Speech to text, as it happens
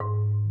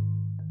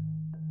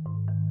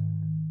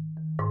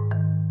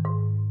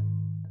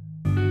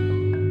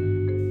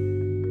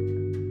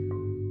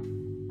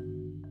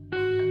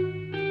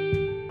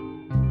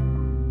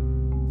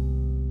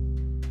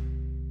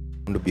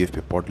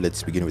BFP pod.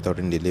 Let's begin without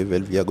any delay. Well,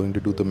 we are going to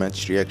do the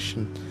match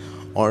reaction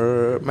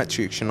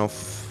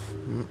of,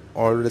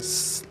 or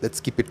let's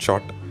keep it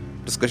short.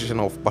 Discussion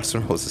of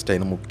Barcelona versus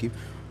Dynamo Kiev.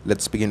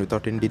 Let's begin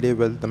without any delay.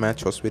 Well, the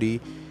match was very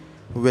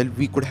well.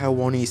 We could have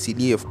won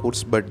easily, of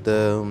course, but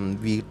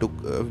we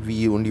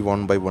only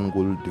won by one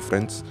goal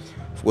difference.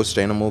 Of course,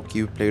 Dynamo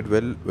Kiev played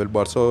well. Well,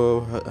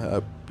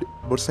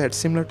 Barca had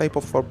similar type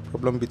of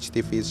problem which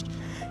they faced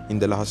in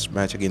the last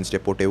match against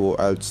Deportivo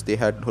Alves. They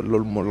had a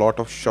lot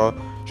of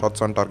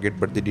shots on target,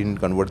 but they didn't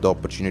convert the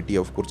opportunity.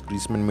 Of course,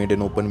 Griezmann made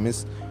an open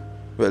miss.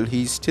 Well,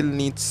 he still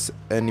needs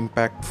an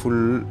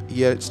impactful.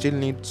 He still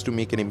needs to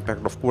make an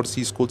impact. Of course,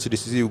 he scores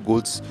decisive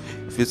goals.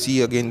 If you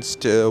see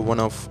against one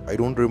of, I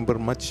don't remember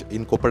much,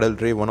 in Copa del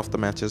Rey, one of the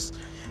matches,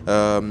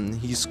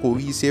 he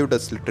saved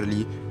us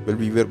literally. Well,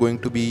 we were going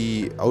to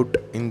be out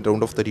in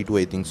round of 32,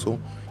 I think so.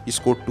 He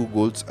scored 2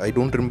 goals. I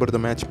don't remember the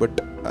match, but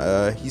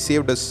he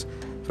saved us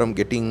from not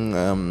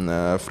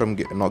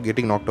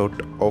getting knocked out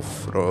of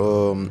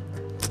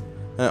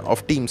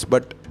teams.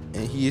 But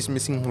he is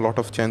missing a lot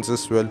of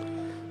chances.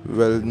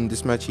 Well, in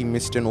this match he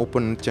missed an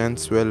open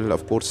chance. Well,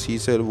 of course,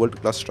 he's a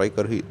world-class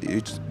striker.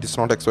 It's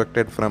not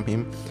expected from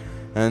him,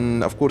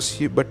 and of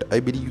course, but I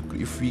believe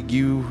if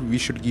we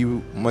should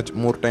give much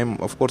more time.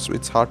 Of course,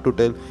 it's hard to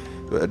tell,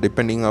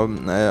 depending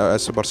on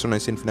as Barcelona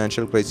is in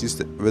financial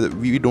crisis.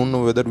 We don't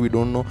know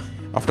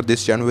after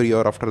this January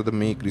or after the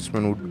May,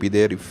 Griezmann would be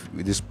there if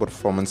this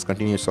performance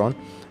continues on.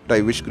 But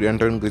I wish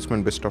Antoine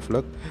Griezmann best of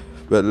luck.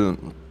 Well,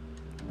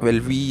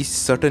 we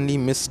certainly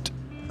missed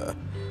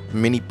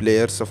many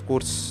players. Of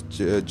course,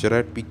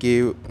 Gerard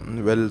Piqué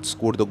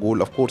scored the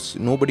goal. Of course,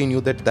 nobody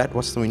knew that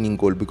was the winning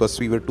goal because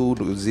we were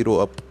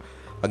 2-0 up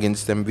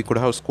against them. We could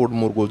have scored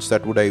more goals.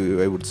 That would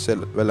I would say.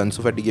 Well,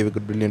 Ansu Fati gave a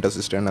brilliant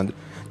assist, and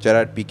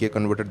Gerard Piqué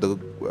converted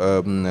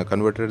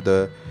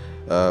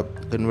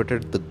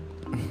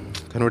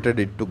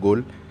it to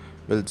goal.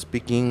 Well,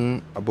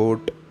 speaking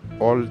about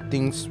all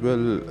things,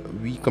 well,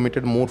 we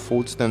committed more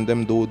fouls than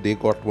them, though they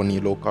got one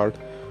yellow card.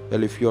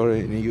 Well, if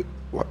you're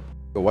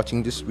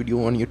watching this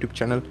video on YouTube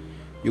channel,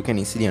 you can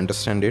easily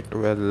understand it.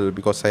 Well,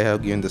 because I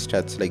have given the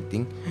stats like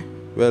thing.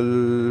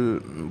 Well,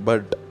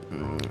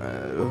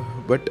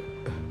 but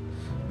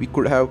we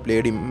could have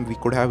played him. We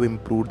could have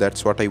improved.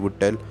 That's what I would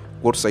tell.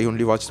 Of course, I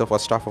only watched the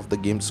first half of the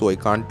game, so I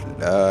can't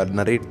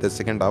narrate the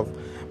second half.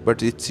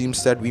 But it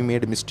seems that we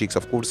made mistakes.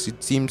 Of course,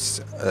 it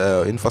seems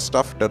in first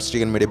half Ter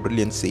Stegen made a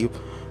brilliant save.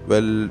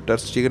 Well, Ter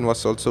Stegen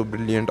was also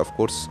brilliant, of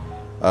course.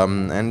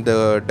 And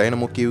the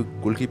Dynamo Kiev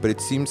goalkeeper,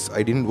 it seems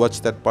I didn't watch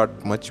that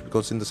part much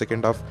because in the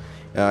second half,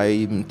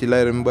 till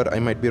I remember, I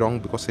might be wrong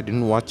because I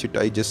didn't watch it.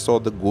 I just saw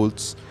the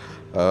goals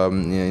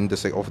in the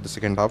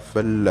second half.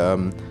 Well,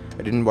 I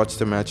didn't watch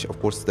the match. Of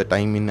course, the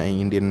time in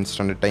Indian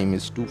Standard Time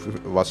was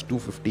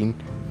 2:15.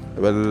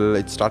 Well,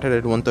 it started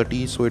at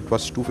 1:30, so it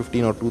was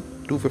 2:15 or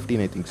 2:15,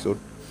 I think so.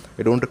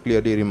 I don't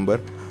clearly remember.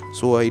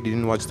 So I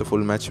didn't watch the full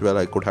match. Well,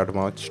 I could have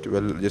watched,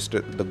 just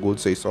the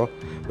goals I saw.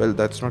 Well,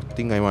 that's not the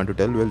thing I want to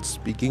tell. Well,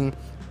 speaking,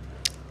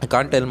 I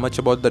can't tell much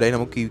about the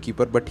Dynamo Kiev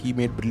keeper, but he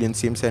made brilliant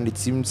saves, and it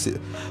seems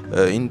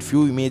in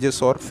few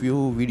images or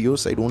few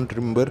videos, I don't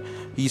remember,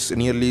 he's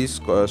nearly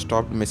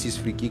stopped Messi's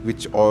free kick,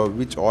 which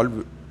all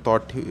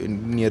thought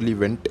nearly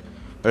went.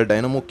 Well,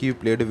 Dynamo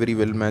Kiev played a very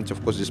well match.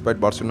 Of course, despite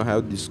Barcelona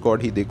have this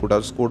squad, they could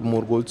have scored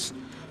more goals.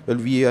 Well,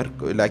 we are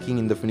lacking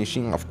in the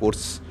finishing, of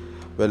course.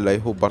 Well, I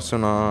hope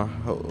Barcelona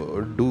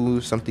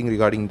do something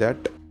regarding that.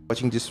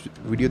 Watching this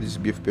video, this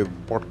BFP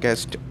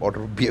podcast or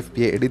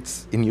BFP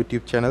edits in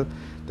YouTube channel.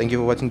 Thank you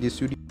for watching this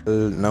video.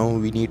 Well, now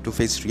we need to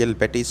face Real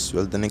Betis.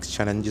 Well, the next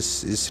challenge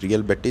is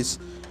Real Betis.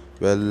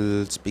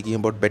 Well, speaking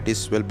about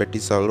Betis, well,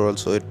 Betis are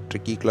also a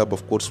tricky club.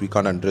 Of course, we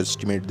can't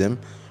underestimate them.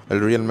 Well,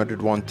 Real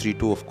Madrid won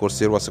 3-2. Of course,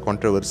 there was a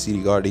controversy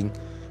regarding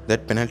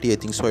that penalty, I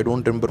think so. I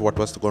don't remember what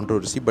was the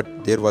controversy, but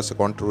there was a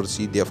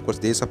controversy.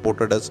 They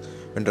supported us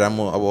when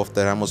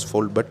Ramos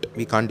foul, but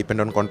we can't depend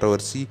on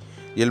controversy.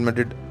 Real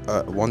Madrid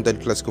won the El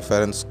Clasico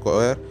fair and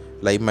square.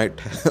 I might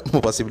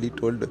possibly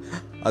told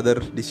other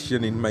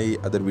decision in my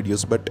other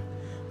videos, but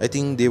I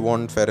think they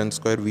won fair and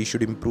square. We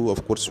should improve.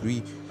 Of course,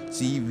 we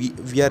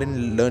are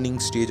in learning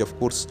stage. Of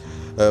course,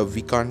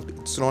 we can't.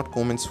 It's not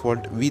Koeman's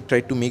fault. We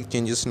try to make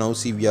changes now.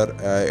 See, we are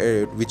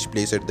at which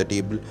place at the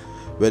table.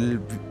 Well,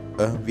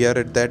 we are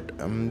at that.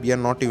 We are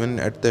not even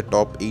at the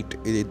top 8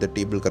 in the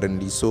table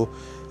currently. So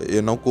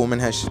now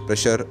Koeman has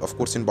pressure. Of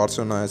course, in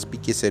Barcelona, as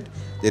Piqué said,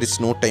 there is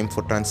no time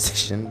for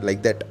transition.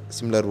 Like that,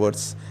 similar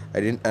words.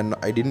 I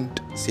didn't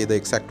say the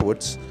exact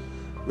words.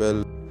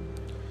 Well,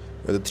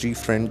 the 3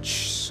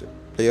 French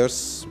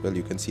players. Well,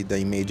 you can see the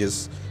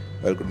images.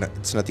 Well,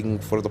 it's nothing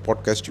for the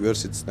podcast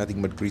viewers. It's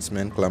nothing but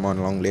Griezmann, Clement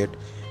Lenglet,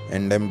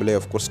 and Dembele.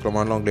 Of course,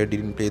 Clement Lenglet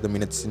didn't play the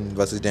minutes in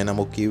versus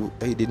Dynamo Kiev.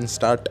 He didn't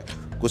start.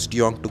 Because De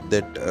Jong took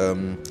that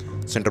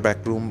centre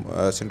back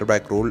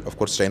role. Of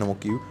course, Dynamo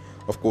Kiev.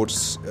 Of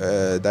course,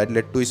 that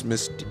led to his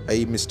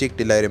mistake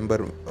till I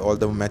remember all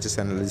the matches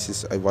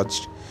analysis I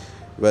watched.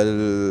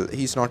 Well,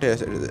 he's not a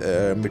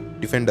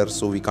defender,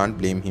 so we can't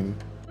blame him.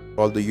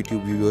 All the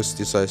YouTube viewers,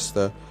 this is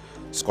the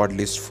squad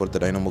list for the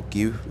Dynamo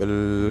Kiev.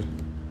 Well,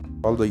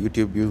 all the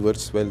YouTube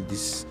viewers. Well,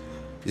 this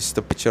is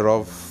the picture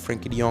of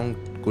Frankie de Jong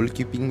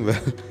goalkeeping.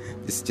 Well,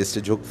 this is just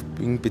a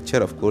joking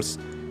picture, of course,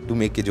 to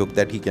make a joke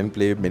that he can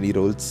play many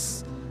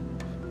roles.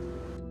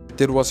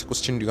 There was a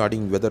question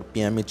regarding whether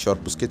Pjanic or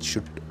Busquets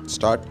should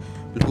start.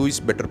 Well, who is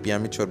better,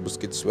 Pjanic or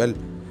Busquets? Well,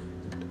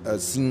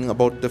 seeing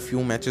about the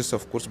few matches,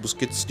 of course,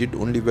 Busquets did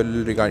only well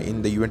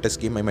in the Juventus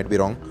game. I might be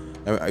wrong.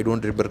 I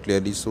don't remember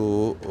clearly.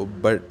 So,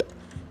 but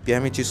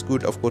Pjanic is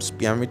good. Of course,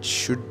 Pjanic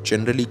should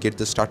generally get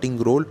the starting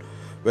role.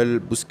 Well,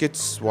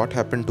 Busquets, what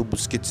happened to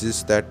Busquets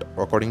is that,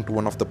 according to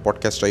one of the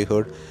podcasts I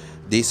heard,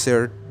 they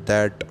said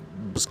that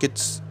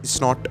Busquets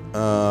is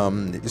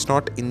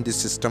not in the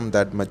system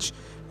that much,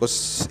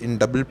 because in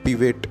double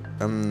pivot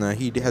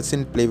he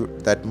hasn't played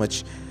that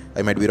much.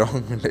 I might be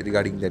wrong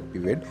regarding that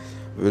pivot.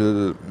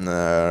 Well,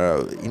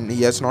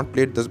 he has not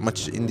played that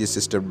much in the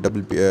system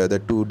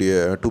the two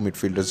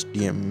midfielders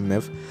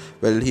DMF.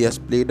 Well, he has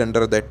played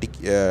under that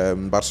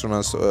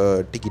Barcelona's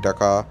tiki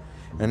taka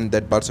and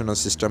that Barcelona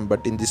system,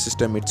 but in this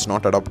system it's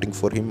not adapting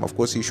for him. Of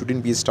course, he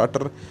shouldn't be a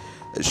starter.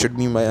 It should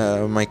be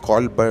my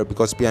call, but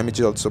because Pjanic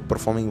is also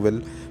performing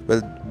well.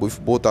 Well, if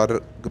both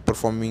are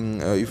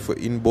performing, if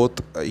in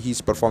both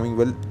he's performing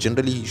well,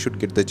 generally he should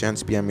get the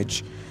chance,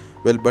 Pjanic.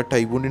 Well, but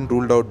I wouldn't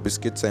rule out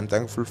Busquets. I'm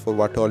thankful for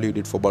what all he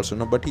did for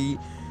Barcelona, but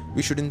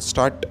we shouldn't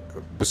start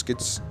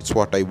Busquets. It's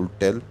what I would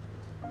tell.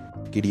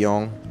 Frankie de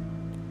Jong.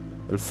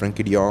 Well,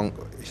 Frankie de Jong.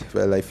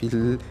 Well, I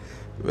feel.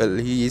 Well,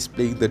 he is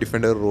playing the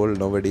defender role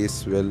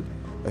nowadays. Well,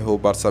 I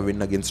hope Barca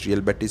win against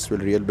Real Betis. Well,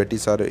 Real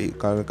Betis are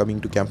coming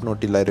to Camp Nou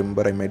till I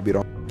remember. I might be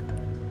wrong.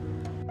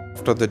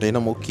 After the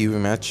Dynamo Kiev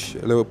match,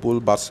 Liverpool,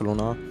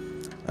 Barcelona,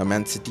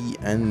 Man City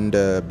and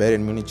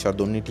Bayern Munich are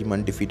the only team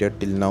undefeated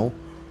till now.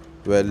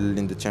 Well,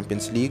 in the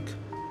Champions League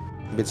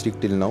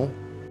till now.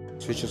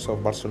 Switches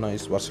of Barcelona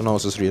is Barcelona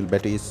versus Real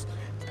Betis.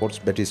 Of course,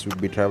 Betis will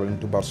be traveling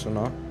to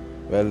Barcelona.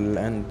 Well,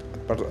 and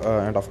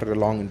after a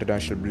long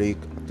international break,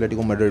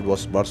 Atletico Madrid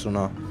was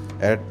Barcelona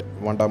at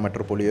Wanda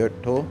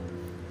Metropolitano.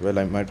 Well,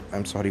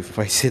 I'm sorry if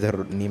I say the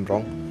name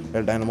wrong.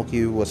 Well, Dynamo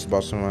Kiev was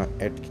Barcelona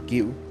at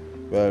Kiev.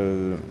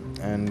 Well,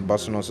 and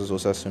Barcelona versus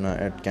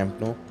Osasuna at Camp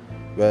Nou.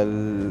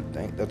 Well,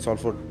 that's all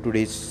for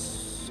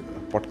today's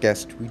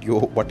podcast video.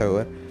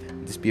 Whatever.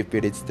 This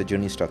PFP dates, the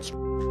journey starts.